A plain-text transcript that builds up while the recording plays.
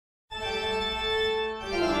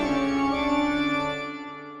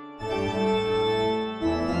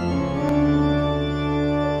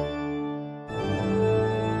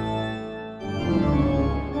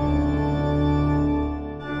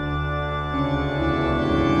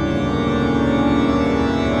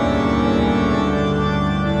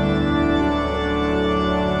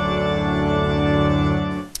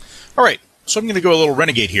So I'm going to go a little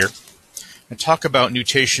renegade here and talk about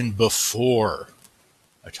nutation before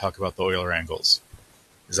I talk about the Euler angles.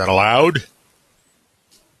 Is that allowed?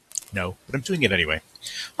 No, but I'm doing it anyway.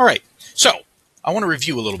 All right, so I want to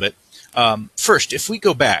review a little bit. First, if we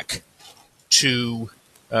go back to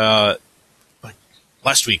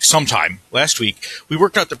last week, we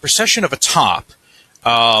worked out the precession of a top,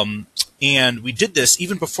 and we did this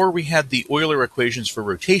even before we had the Euler equations for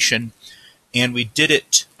rotation, and we did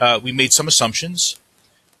it, we made some assumptions,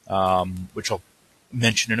 which I'll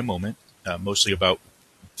mention in a moment, mostly about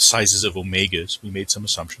sizes of omegas. We made some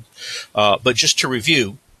assumptions. But just to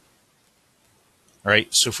review, all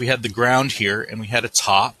right, so if we had the ground here and we had a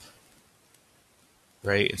top,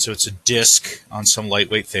 right, and so it's a disk on some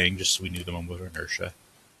lightweight thing, just so we knew the moment of inertia,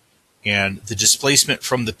 and the displacement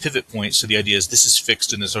from the pivot point, so the idea is this is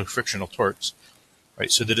fixed and there's no frictional torques,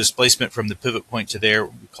 right, so the displacement from the pivot point to there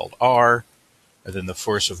we called R, and then the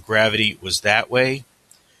force of gravity was that way.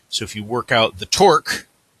 So if you work out the torque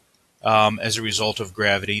as a result of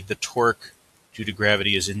gravity, the torque due to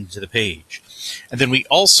gravity is into the page. And then we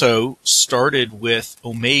also started with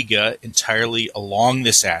omega entirely along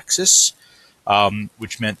this axis,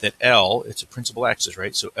 which meant that L, it's a principal axis,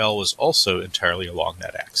 right? So L was also entirely along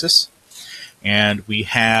that axis. And we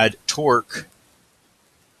had torque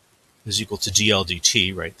is equal to dl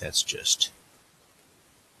dt, right? That's just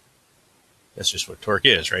what torque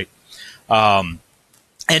is, right? And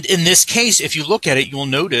in this case, if you look at it, you'll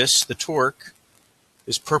notice the torque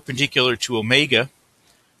is perpendicular to omega,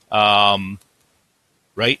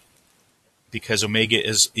 right? Because omega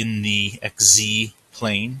is in the xz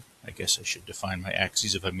plane. I guess I should define my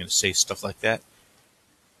axes if I'm going to say stuff like that.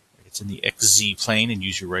 It's in the xz plane, and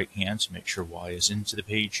use your right hand to make sure y is into the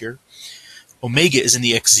page here. Omega is in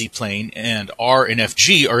the xz plane, and r and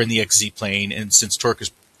fg are in the xz plane, and since torque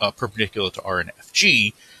is perpendicular to r and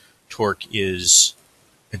fg, torque is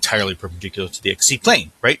entirely perpendicular to the xz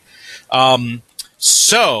plane, right?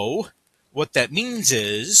 So what that means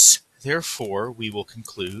is, therefore, we will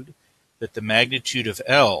conclude that the magnitude of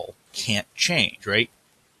L can't change, right?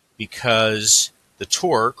 Because the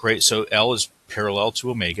torque, right, so L is parallel to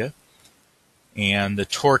omega, and the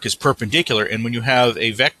torque is perpendicular, and when you have a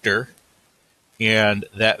vector and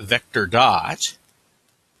that vector dot,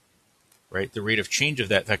 right, the rate of change of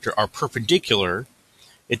that vector are perpendicular,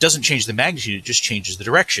 it doesn't change the magnitude, it just changes the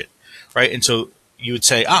direction, right? And so you would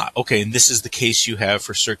say, okay, and this is the case you have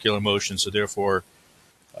for circular motion, so therefore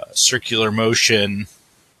circular motion,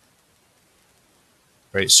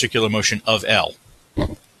 right, circular motion of L.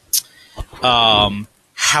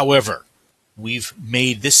 However, we've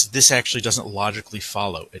made this actually doesn't logically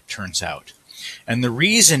follow, it turns out. And the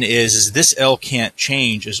reason is this L can't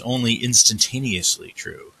change is only instantaneously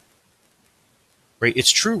true. Right?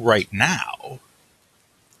 It's true right now.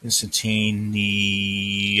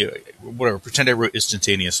 Whatever, pretend I wrote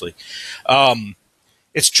instantaneously.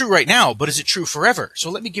 It's true right now, but is it true forever?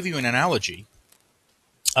 So let me give you an analogy.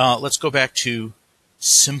 Let's go back to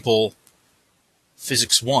simple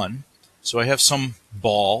physics 1. So I have some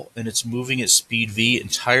ball, and it's moving at speed v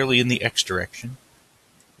entirely in the x direction.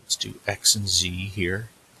 Let's do x and z here.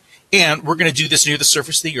 And we're going to do this near the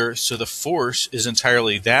surface of the Earth, so the force is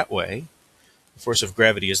entirely that way. The force of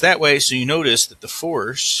gravity is that way, so you notice that the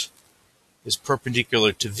force is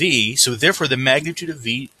perpendicular to v, so therefore the magnitude of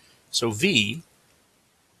v, so v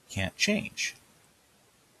can't change.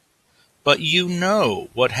 But you know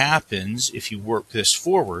what happens if you work this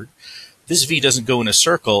forward. This v doesn't go in a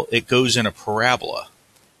circle, it goes in a parabola,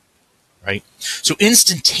 right? So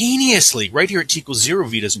instantaneously, right here at t equals 0,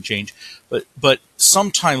 v doesn't change, but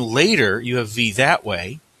sometime later you have v that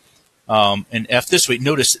way, and f this way.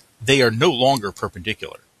 Notice they are no longer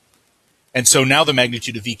perpendicular. And so now the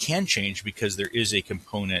magnitude of v can change because there is a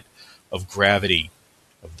component of gravity,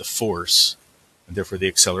 of the force, and therefore the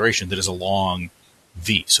acceleration that is along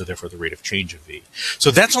v, so therefore the rate of change of v.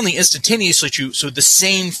 So that's only instantaneously true. So the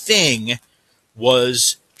same thing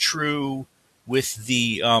was true with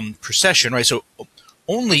the precession, right? So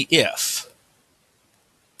only if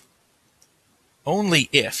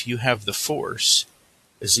you have the force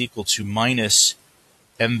is equal to minus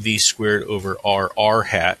mv squared over r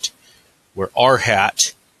hat, where r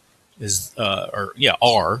hat is,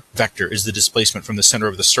 r vector is the displacement from the center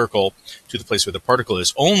of the circle to the place where the particle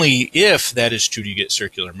is. Only if that is true do you get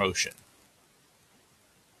circular motion.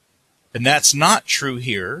 And that's not true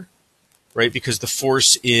here, right? Because the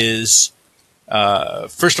force is,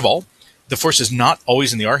 first of all, the force is not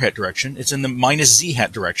always in the r hat direction. It's in the minus z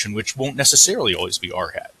hat direction, which won't necessarily always be r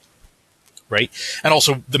hat, right? And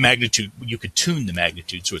also the magnitude, you could tune the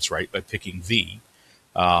magnitude so it's right by picking v.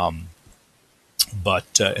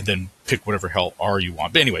 But and then pick whatever hell R you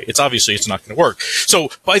want. But anyway, it's obviously it's not going to work. So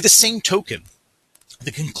by the same token,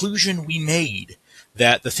 the conclusion we made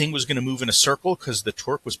that the thing was going to move in a circle because the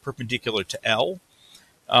torque was perpendicular to L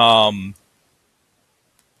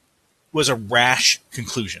was a rash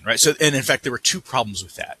conclusion, right? So, and in fact, there were two problems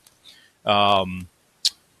with that.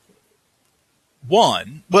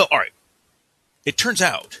 One, well, all right. It turns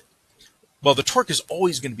out, well, the torque is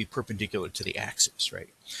always going to be perpendicular to the axis, right?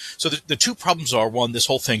 So the two problems are, one, this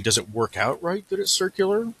whole thing, does it work out right that it's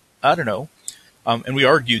circular? I don't know. And we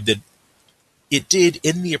argued that it did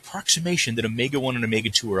in the approximation that omega 1 and omega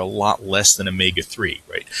 2 are a lot less than omega 3,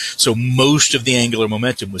 right? So most of the angular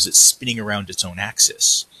momentum was it spinning around its own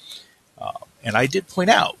axis. And I did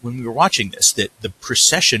point out when we were watching this that the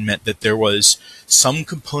precession meant that there was some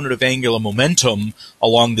component of angular momentum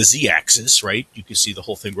along the z-axis, right? You can see the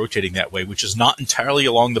whole thing rotating that way, which is not entirely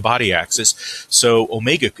along the body axis. So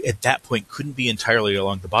omega at that point couldn't be entirely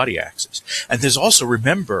along the body axis. And there's also,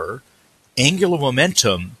 remember, angular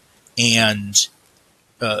momentum and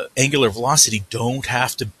angular velocity don't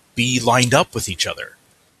have to be lined up with each other.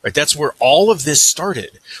 Right, that's where all of this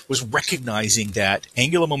started, was recognizing that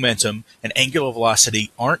angular momentum and angular velocity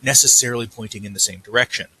aren't necessarily pointing in the same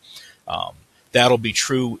direction. That'll be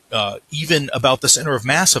true even about the center of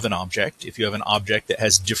mass of an object. If you have an object that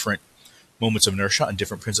has different moments of inertia on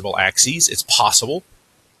different principal axes, it's possible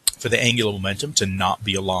for the angular momentum to not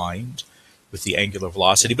be aligned with the angular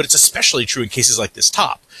velocity. But it's especially true in cases like this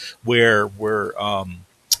top, where we're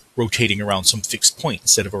rotating around some fixed point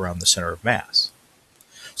instead of around the center of mass.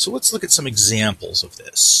 So let's look at some examples of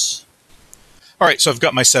this. All right, so I've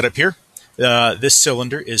got my setup here. This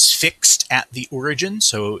cylinder is fixed at the origin,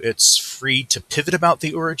 so it's free to pivot about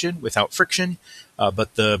the origin without friction,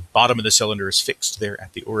 but the bottom of the cylinder is fixed there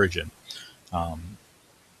at the origin.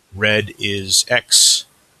 Red is X,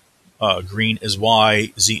 green is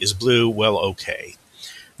Y, Z is blue. Well, okay.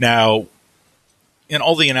 Now, in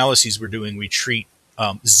all the analyses we're doing, we treat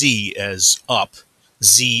Z as up,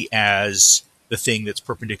 Z as the thing that's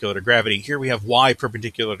perpendicular to gravity. Here we have Y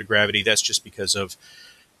perpendicular to gravity. That's just because of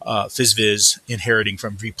PhysViz inheriting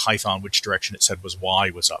from VPython which direction it said was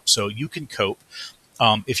Y was up. So you can cope.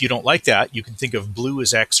 If you don't like that, you can think of blue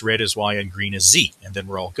as X, red as Y, and green as Z, and then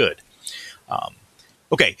we're all good.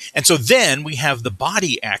 Okay, and so then we have the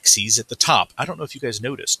body axes at the top. I don't know if you guys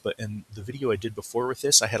noticed, but in the video I did before with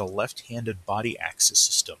this, I had a left-handed body axis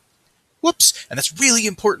system. Whoops! And that's really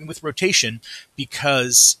important with rotation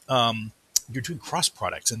because you're doing cross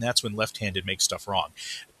products, and that's when left-handed makes stuff wrong.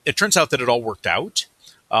 It turns out that it all worked out.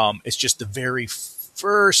 It's just the very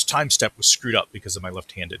first time step was screwed up because of my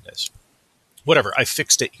left-handedness. Whatever, I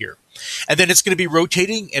fixed it here. And then it's going to be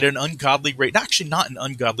rotating at an ungodly rate. Actually, not an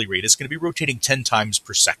ungodly rate. It's going to be rotating 10 times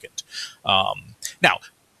per second. Now,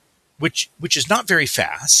 which is not very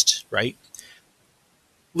fast, right?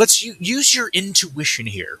 Let's use your intuition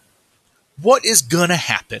here. What is going to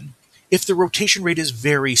happen if the rotation rate is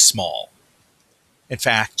very small? In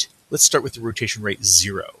fact, let's start with the rotation rate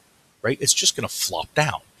 0, right? It's just going to flop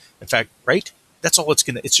down. In fact, right? That's all it's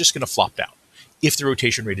just going to flop down if the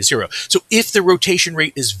rotation rate is 0. So if the rotation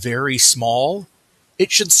rate is very small, it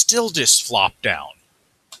should still just flop down.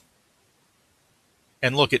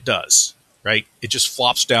 And look, it does, right? It just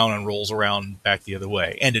flops down and rolls around back the other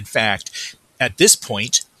way. And in fact, at this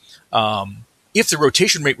point, if the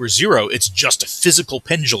rotation rate were 0, it's just a physical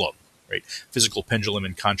pendulum. Right? Physical pendulum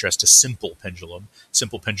in contrast to simple pendulum.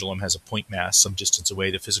 Simple pendulum has a point mass some distance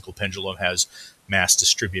away. The physical pendulum has mass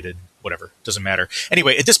distributed, whatever, doesn't matter.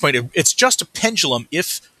 Anyway, at this point, it's just a pendulum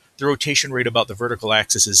if the rotation rate about the vertical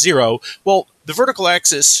axis is 0. Well, the vertical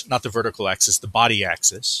axis, not the vertical axis, the body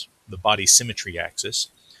axis, the body symmetry axis,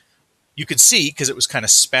 you could see, because it was kind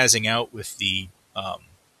of spazzing out with the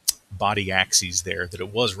body axes there, that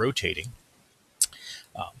it was rotating.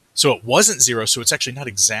 So it wasn't 0, so it's actually not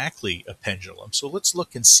exactly a pendulum. So let's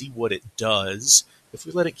look and see what it does if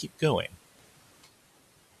we let it keep going.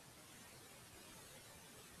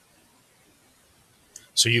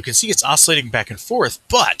 So you can see it's oscillating back and forth,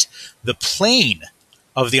 but the plane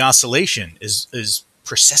of the oscillation is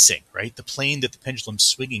precessing, right? The plane that the pendulum's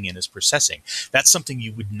swinging in is precessing. That's something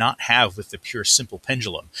you would not have with the pure simple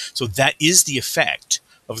pendulum. So that is the effect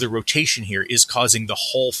of the rotation here, is causing the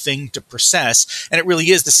whole thing to precess, and it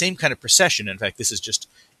really is the same kind of precession. In fact, this is just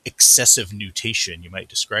excessive nutation, you might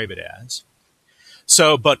describe it as.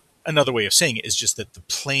 So, but another way of saying it is just that the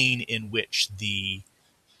plane in which the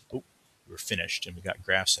we're finished and we got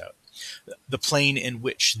graphs out. The plane in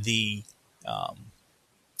which the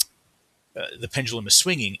pendulum is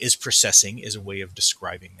swinging is precessing, is a way of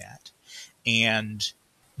describing that. And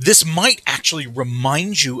This might actually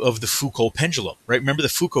remind you of the Foucault pendulum, right? Remember, the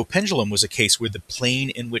Foucault pendulum was a case where the plane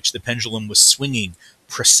in which the pendulum was swinging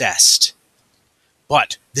precessed.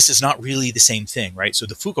 But this is not really the same thing, right? So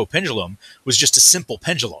the Foucault pendulum was just a simple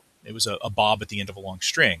pendulum. It was a bob at the end of a long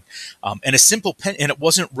string, and a simple and it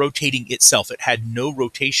wasn't rotating itself. It had no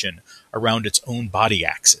rotation around its own body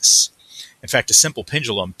axis. In fact, a simple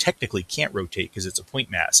pendulum technically can't rotate because it's a point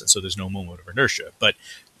mass, and so there's no moment of inertia. But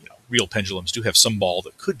real pendulums do have some ball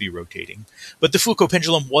that could be rotating. But the Foucault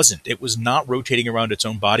pendulum wasn't. It was not rotating around its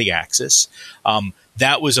own body axis.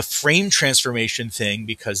 That was a frame transformation thing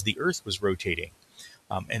because the Earth was rotating.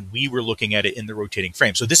 And we were looking at it in the rotating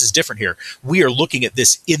frame. So this is different here. We are looking at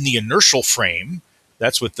this in the inertial frame.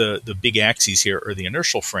 That's what the big axes here are, the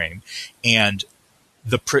inertial frame. And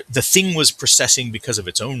the thing was precessing because of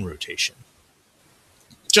its own rotation.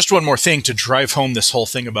 Just one more thing to drive home this whole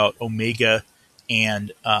thing about omega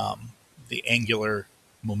and the angular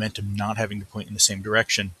momentum not having to point in the same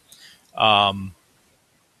direction.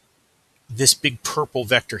 This big purple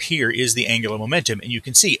vector here is the angular momentum. And you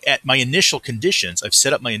can see at my initial conditions, I've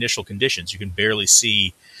set up my initial conditions. You can barely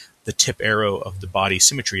see the tip arrow of the body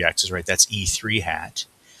symmetry axis, right? That's E3 hat.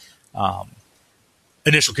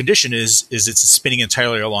 Initial condition is it's spinning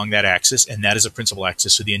entirely along that axis, and that is a principal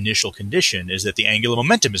axis. So the initial condition is that the angular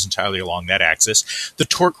momentum is entirely along that axis. The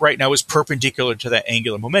torque right now is perpendicular to that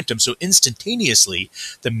angular momentum. So instantaneously,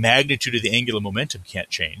 the magnitude of the angular momentum can't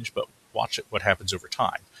change, but watch what happens over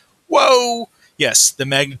time. Whoa! Yes, the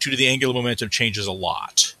magnitude of the angular momentum changes a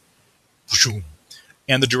lot.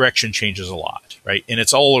 And the direction changes a lot, right? And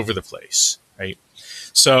it's all over the place, right?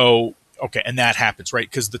 So, okay, and that happens, right?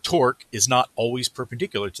 Because the torque is not always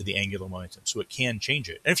perpendicular to the angular momentum, so it can change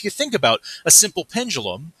it. And if you think about a simple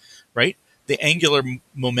pendulum, right, the angular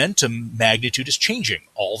momentum magnitude is changing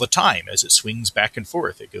all the time as it swings back and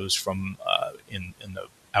forth. It goes from in the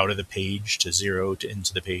out of the page to zero to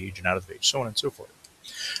into the page and out of the page, so on and so forth.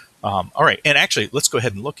 All right, and actually, let's go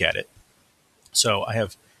ahead and look at it. So I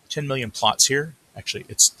have 10 million plots here. Actually,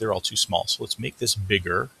 they're all too small, so let's make this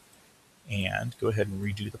bigger and go ahead and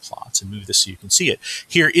redo the plots and move this so you can see it.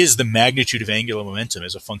 Here is the magnitude of angular momentum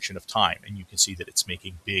as a function of time, and you can see that it's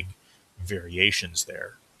making big variations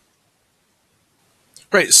there.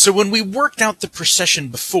 Right, so when we worked out the precession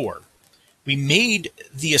before, we made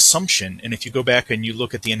the assumption, and if you go back and you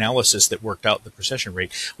look at the analysis that worked out the precession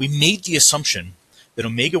rate, we made the assumption that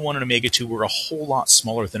omega-1 and omega-2 were a whole lot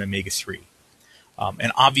smaller than omega-3.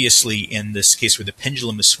 And obviously, in this case where the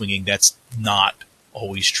pendulum is swinging, that's not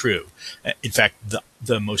always true. In fact,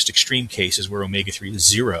 the most extreme case is where omega-3 is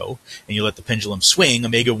 0, and you let the pendulum swing,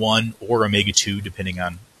 omega-1 or omega-2, depending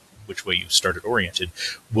on which way you started oriented,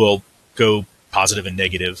 will go positive and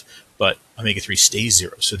negative, but omega-3 stays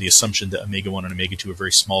 0. So the assumption that omega-1 and omega-2 are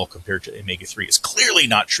very small compared to omega-3 is clearly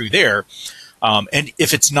not true there. And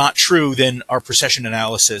if it's not true, then our precession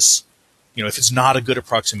analysis, if it's not a good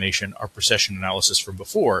approximation, our precession analysis from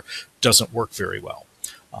before doesn't work very well.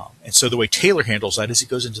 And so the way Taylor handles that is he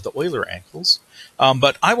goes into the Euler angles.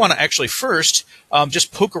 But I want to actually first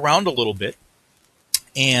just poke around a little bit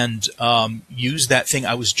and use that thing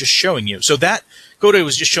I was just showing you. So that code I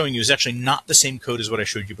was just showing you is actually not the same code as what I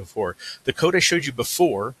showed you before. The code I showed you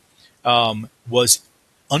before was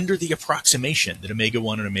under the approximation that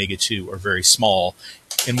omega-1 and omega-2 are very small,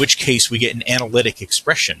 in which case we get an analytic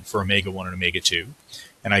expression for omega-1 and omega-2.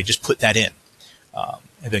 And I just put that in.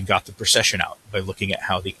 And then got the precession out by looking at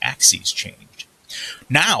how the axes changed.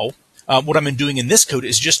 Now, what I'm doing in this code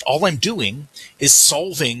is just all I'm doing is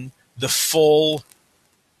solving the full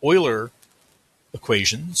Euler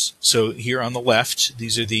equations. So here on the left,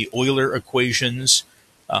 these are the Euler equations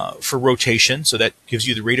for rotation. So that gives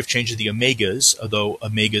you the rate of change of the omegas, although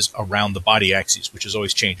omegas around the body axis, which is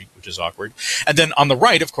always changing, which is awkward. And then on the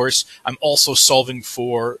right, of course, I'm also solving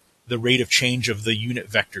for the rate of change of the unit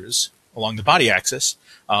vectors along the body axis.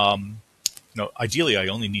 Ideally, I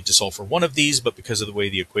only need to solve for one of these, but because of the way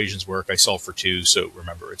the equations work, I solve for two. So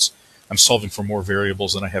remember, I'm solving for more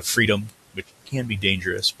variables than I have freedom, which can be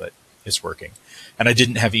dangerous, but it's working. And I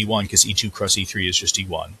didn't have E1 because E2 cross E3 is just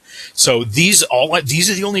E1. So these are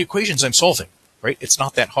the only equations I'm solving, right? It's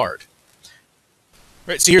not that hard.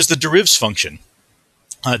 Right, so here's the derivs function.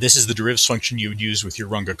 This is the derivs function you would use with your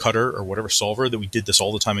Runge cutter or whatever solver. That we did this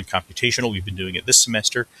all the time in computational. We've been doing it this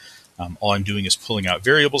semester. All I'm doing is pulling out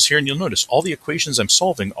variables here, and you'll notice all the equations I'm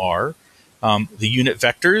solving are the unit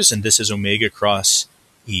vectors, and this is omega cross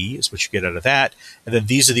E is what you get out of that. And then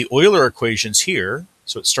these are the Euler equations here.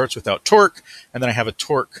 So it starts without torque, and then I have a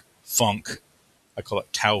torque func. I call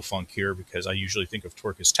it tau func here because I usually think of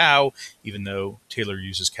torque as tau, even though Taylor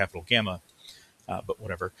uses capital gamma, but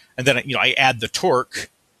whatever. And then I add the torque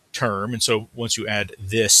term. And so once you add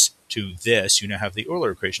this to this, you now have the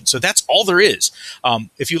Euler equation. So that's all there is.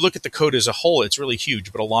 If you look at the code as a whole, it's really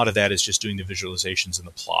huge, but a lot of that is just doing the visualizations and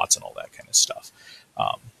the plots and all that kind of stuff.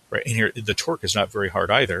 Right. And here, the torque is not very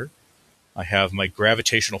hard either. I have my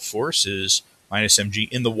gravitational force is minus mg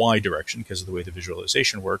in the y direction because of the way the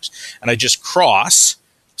visualization works. And I just cross,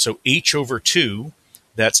 so h over 2,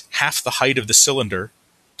 that's half the height of the cylinder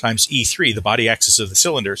times E3, the body axis of the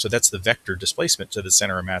cylinder. So that's the vector displacement to the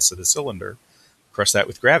center of mass of the cylinder. Cross that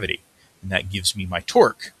with gravity. And that gives me my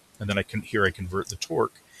torque. And then I convert the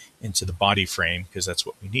torque into the body frame because that's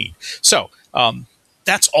what we need. So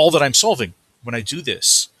that's all that I'm solving when I do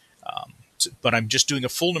this. But I'm just doing a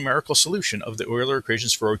full numerical solution of the Euler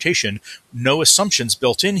equations for rotation. No assumptions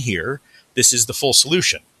built in here. This is the full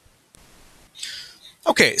solution.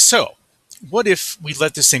 Okay, so what if we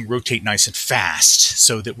let this thing rotate nice and fast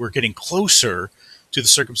so that we're getting closer to the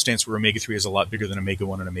circumstance where omega-3 is a lot bigger than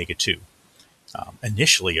omega-1 and omega-2?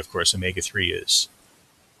 Initially, of course, omega-3 is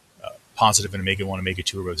positive and omega-1 and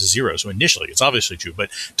omega-2 are both 0. So initially, it's obviously true, but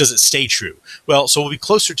does it stay true? Well, so we'll be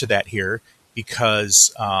closer to that here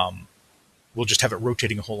because we'll just have it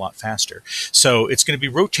rotating a whole lot faster. So it's going to be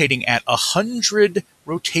rotating at 100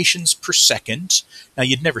 rotations per second. Now,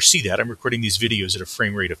 you'd never see that. I'm recording these videos at a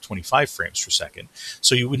frame rate of 25 frames per second,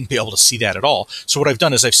 so you wouldn't be able to see that at all. So what I've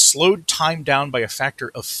done is I've slowed time down by a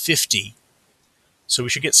factor of 50. So we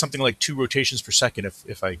should get something like 2 rotations per second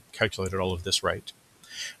if I calculated all of this right.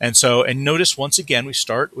 And notice once again, we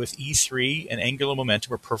start with E3 and angular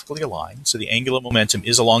momentum are perfectly aligned. So the angular momentum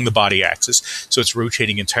is along the body axis. So it's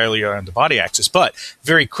rotating entirely around the body axis. But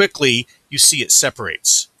very quickly, you see it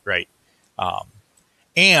separates, right?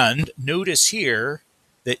 And notice here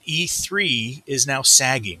that E3 is now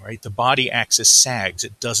sagging, right? The body axis sags.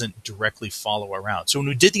 It doesn't directly follow around. So when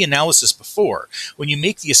we did the analysis before, when you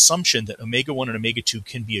make the assumption that omega-1 and omega-2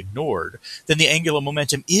 can be ignored, then the angular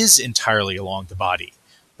momentum is entirely along the body,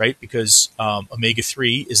 right? Because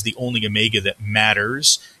omega-3 is the only omega that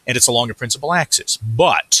matters, and it's along a principal axis.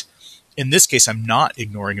 But in this case, I'm not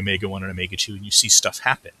ignoring omega-1 and omega-2, and you see stuff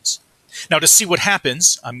happens. Now, to see what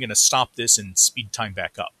happens, I'm going to stop this and speed time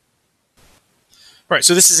back up. All right,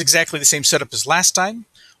 so this is exactly the same setup as last time,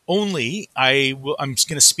 only I'm going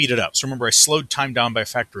to speed it up. So remember, I slowed time down by a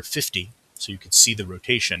factor of 50, so you could see the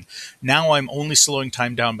rotation. Now I'm only slowing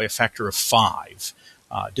time down by a factor of 5.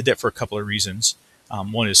 Did that for a couple of reasons.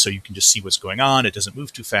 One is so you can just see what's going on. It doesn't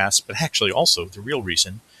move too fast. But actually also the real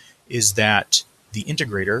reason is that the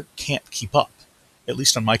integrator can't keep up, at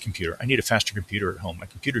least on my computer. I need a faster computer at home. My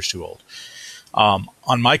computer's too old.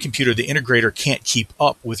 On my computer, the integrator can't keep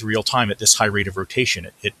up with real time at this high rate of rotation.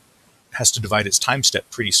 It has to divide its time step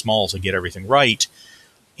pretty small to get everything right.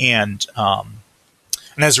 And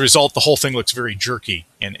as a result, the whole thing looks very jerky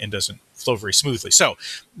and doesn't flow very smoothly. So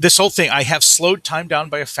this whole thing, I have slowed time down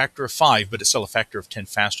by a factor of 5, but it's still a factor of 10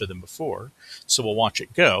 faster than before. So we'll watch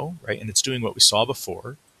it go, right? And it's doing what we saw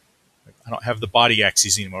before. I don't have the body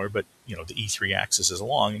axis anymore, but the E3 axis is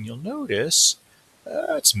along, and you'll notice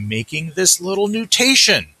it's making this little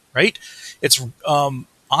nutation, right? It's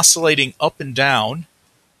oscillating up and down.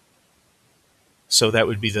 So that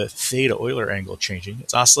would be the theta Euler angle changing.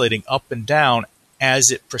 It's oscillating up and down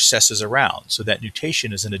as it precesses around. So that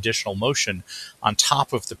nutation is an additional motion on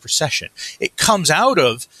top of the precession. It comes out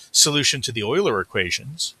of solution to the Euler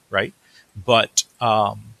equations, right? But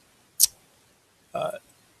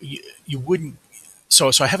you wouldn't. So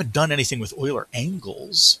I haven't done anything with Euler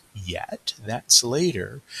angles yet. That's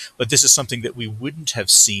later. But this is something that we wouldn't have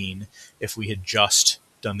seen if we had just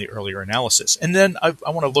done the earlier analysis. And then I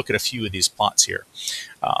want to look at a few of these plots here.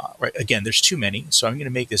 Right. Again, there's too many, so I'm going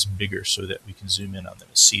to make this bigger so that we can zoom in on them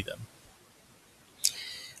and see them.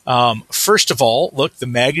 First of all, look, the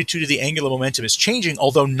magnitude of the angular momentum is changing,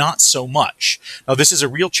 although not so much. Now, this is a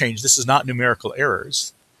real change. This is not numerical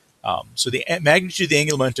errors. So the magnitude of the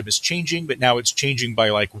angular momentum is changing, but now it's changing by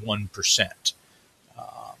like 1%.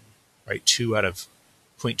 Right,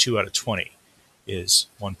 0.2 out of 20 is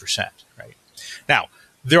 1%. Right. Now,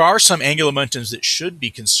 there are some angular momentums that should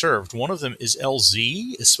be conserved. One of them is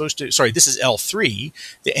LZ is supposed to. Sorry, this is L3.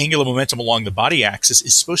 The angular momentum along the body axis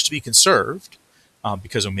is supposed to be conserved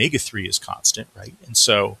because omega-3 is constant, right? And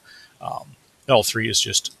so L3 is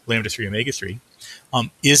just lambda 3 omega 3.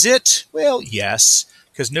 Is it? Well, yes.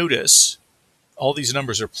 Because notice, all these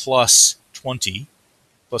numbers are plus 20,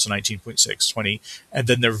 plus 19.6, 20, and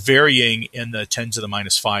then they're varying in the 10 to the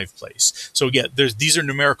minus 5 place. So again, these are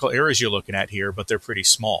numerical errors you're looking at here, but they're pretty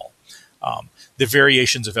small. The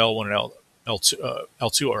variations of L1 and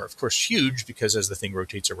L2 are, of course, huge because as the thing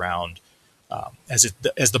rotates around, as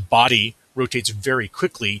the body rotates very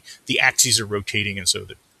quickly, the axes are rotating, and so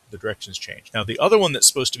the directions change. Now, the other one that's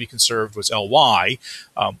supposed to be conserved was Ly.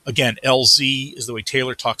 Again, LZ is the way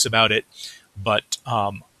Taylor talks about it, but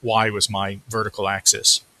Y was my vertical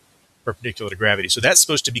axis, perpendicular to gravity. So that's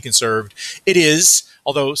supposed to be conserved. It is,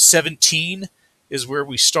 although 17 is where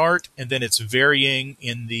we start, and then it's varying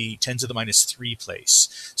in the 10 to the minus 3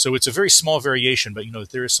 place. So it's a very small variation, but you know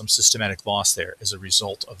there is some systematic loss there as a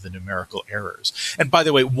result of the numerical errors. And by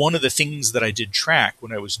the way, one of the things that I did track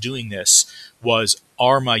when I was doing this was,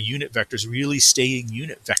 are my unit vectors really staying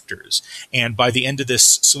unit vectors? And by the end of this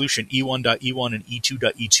solution, E1.E1 and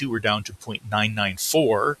E2.E2 were down to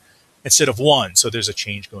 0.994 instead of 1. So there's a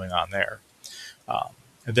change going on there.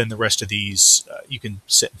 And then the rest of these, you can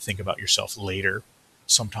sit and think about yourself later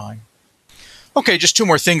sometime. Okay, just two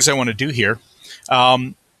more things I want to do here.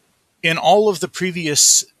 In all of the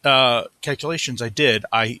previous calculations I did,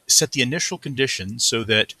 I set the initial conditions so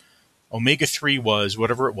that omega-3 was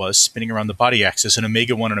whatever it was, spinning around the body axis, and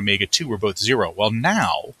omega-1 and omega-2 were both 0. Well,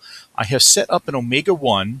 now I have set up an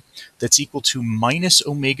omega-1 that's equal to minus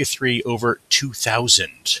omega-3 over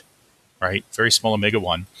 2,000, right? Very small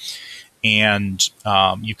omega-1. And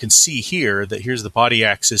you can see here that here's the body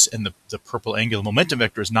axis, and the purple angular momentum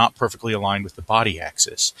vector is not perfectly aligned with the body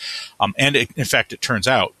axis. In fact, it turns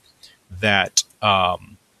out that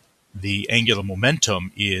the angular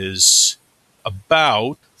momentum is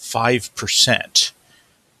about 5%.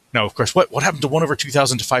 Now, of course, what happened to 1 over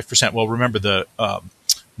 2,000 to 5%? Well, remember the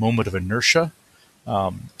moment of inertia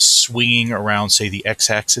swinging around, say, the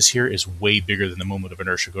x-axis here is way bigger than the moment of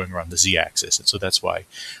inertia going around the z-axis. And so that's why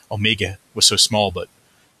omega was so small, but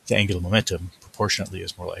the angular momentum proportionately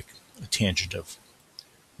is more like a tangent of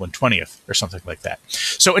 1/20th or something like that.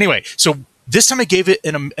 So anyway, so this time I gave it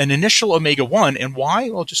an initial omega-1. And why?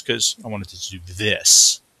 Well, just because I wanted to do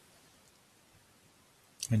this.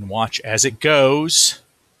 And watch as it goes.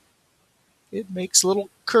 It makes little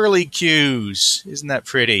curly cues. Isn't that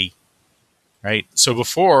pretty? Right? So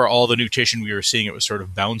before, all the nutation we were seeing, it was sort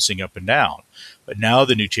of bouncing up and down. But now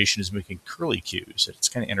the nutation is making curly cues. It's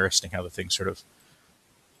kind of interesting how the thing sort of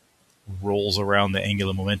rolls around the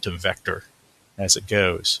angular momentum vector as it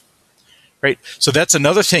goes. Right? So that's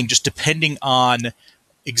another thing, just depending on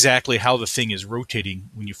exactly how the thing is rotating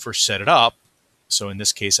when you first set it up. So in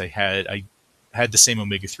this case, I had the same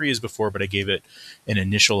omega-3 as before, but I gave it an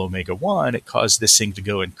initial omega-1. It caused this thing to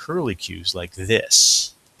go in curly cues like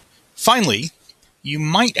this. Finally, you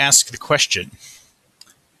might ask the question,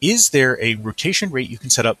 is there a rotation rate you can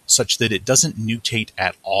set up such that it doesn't nutate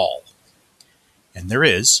at all? And there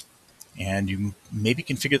is, and you maybe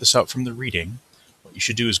can figure this out from the reading. What you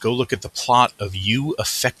should do is go look at the plot of U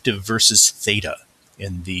effective versus theta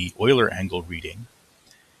in the Euler angle reading.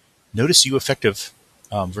 Notice U effective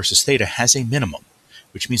versus theta has a minimum,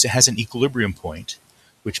 which means it has an equilibrium point,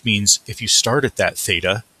 which means if you start at that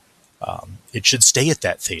theta, it should stay at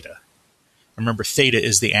that theta. Remember, theta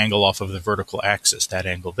is the angle off of the vertical axis, that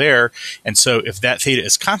angle there. And so if that theta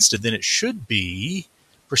is constant, then it should be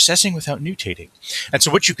precessing without nutating. And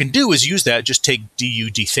so what you can do is use that, just take du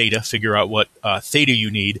d theta, figure out what theta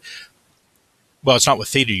you need. Well, it's not what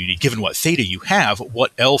theta you need. Given what theta you have,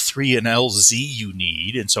 what L3 and LZ you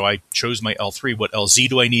need. And so I chose my L3. What LZ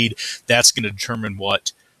do I need? That's going to determine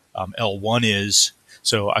what L1 is.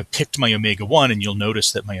 So I picked my omega-1, and you'll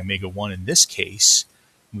notice that my omega-1 in this case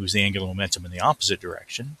moves the angular momentum in the opposite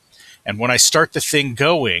direction. And when I start the thing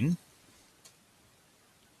going,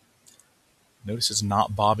 notice it's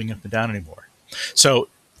not bobbing up and down anymore. So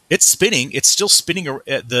it's spinning. It's still spinning.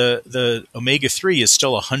 The omega-3 is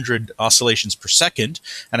still 100 oscillations per second,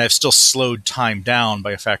 and I've still slowed time down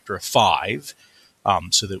by a factor of 5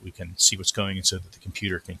 so that we can see what's going and so that the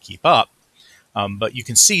computer can keep up. But you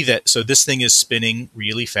can see that, so this thing is spinning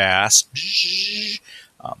really fast,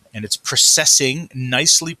 and it's precessing,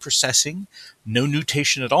 nicely precessing, no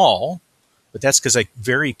nutation at all. But that's because I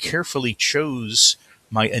very carefully chose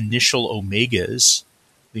my initial omegas,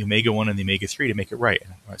 the omega-1 and the omega-3, to make it right.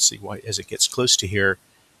 And let's see, why, as it gets close to here,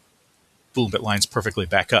 boom, it lines perfectly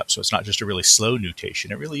back up. So it's not just a really slow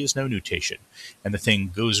nutation. It really is no nutation. And the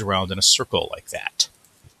thing goes around in a circle like that.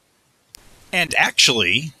 And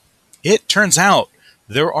actually, it turns out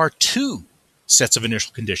there are two sets of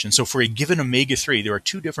initial conditions. So for a given omega-3, there are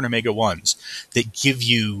two different omega-1s that give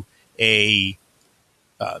you a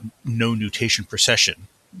no nutation precession.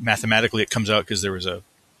 Mathematically, it comes out because there was a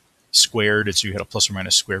squared, and so you had a plus or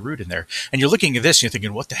minus square root in there. And you're looking at this, and you're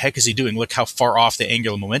thinking, what the heck is he doing? Look how far off the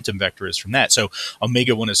angular momentum vector is from that. So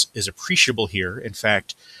omega-1 is appreciable here. In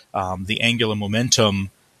fact, the angular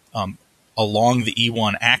momentum along the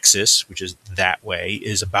E1 axis, which is that way,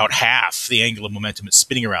 is about half the angular momentum it's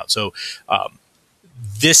spinning around. So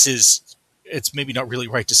this is it's maybe not really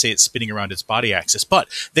right to say it's spinning around its body axis, but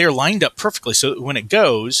they're lined up perfectly. So when it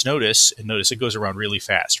goes, notice it goes around really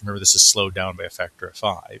fast. Remember, this is slowed down by a factor of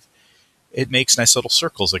 5. It makes nice little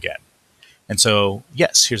circles again. And so,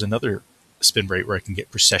 yes, here's another spin rate where I can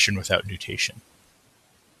get precession without nutation.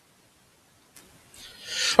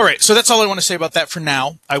 All right, so that's all I want to say about that for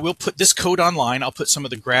now. I will put this code online. I'll put some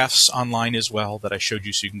of the graphs online as well that I showed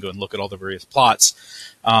you, so you can go and look at all the various plots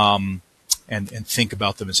and think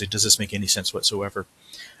about them and say, does this make any sense whatsoever?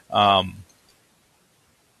 The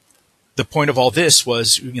point of all this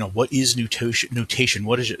was, what is nutation?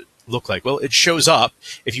 What does it look like? Well, it shows up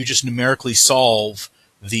if you just numerically solve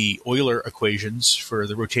the Euler equations for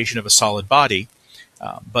the rotation of a solid body.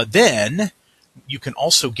 But then you can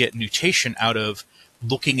also get nutation out of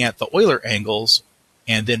looking at the Euler angles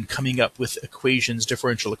and then coming up with equations,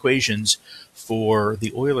 differential equations for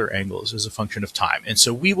the Euler angles as a function of time. And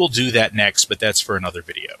so we will do that next, but that's for another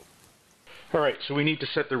video. All right, so we need to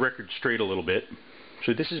set the record straight a little bit.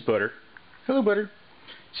 So this is Butter. Hello, Butter.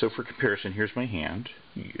 So for comparison, here's my hand.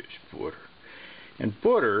 Yes, Butter. And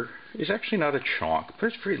Butter is actually not a chonk.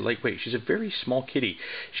 Butter's very lightweight. She's a very small kitty.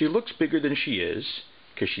 She looks bigger than she is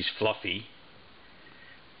because she's fluffy.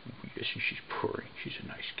 Yes, and she's purring. She's a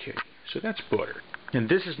nice kitty. So that's Butter. And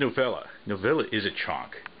this is Novella. Novella is a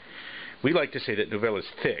chonk. We like to say that Novella's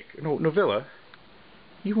thick. No, Novella,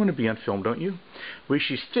 you want to be on film, don't you? Well,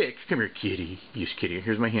 she's thick. Come here, kitty. Yes, kitty.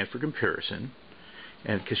 Here's my hand for comparison.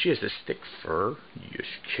 And because she has this thick fur. Yes,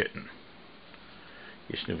 kitten.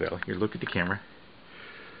 Yes, Novella. Here, look at the camera.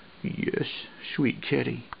 Yes, sweet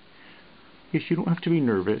kitty. Yes, you don't have to be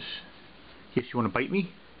nervous. Yes, you want to bite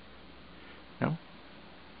me? No?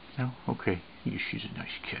 No? Okay. Yes, she's a nice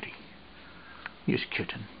kitty. Yes,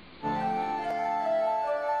 kitten.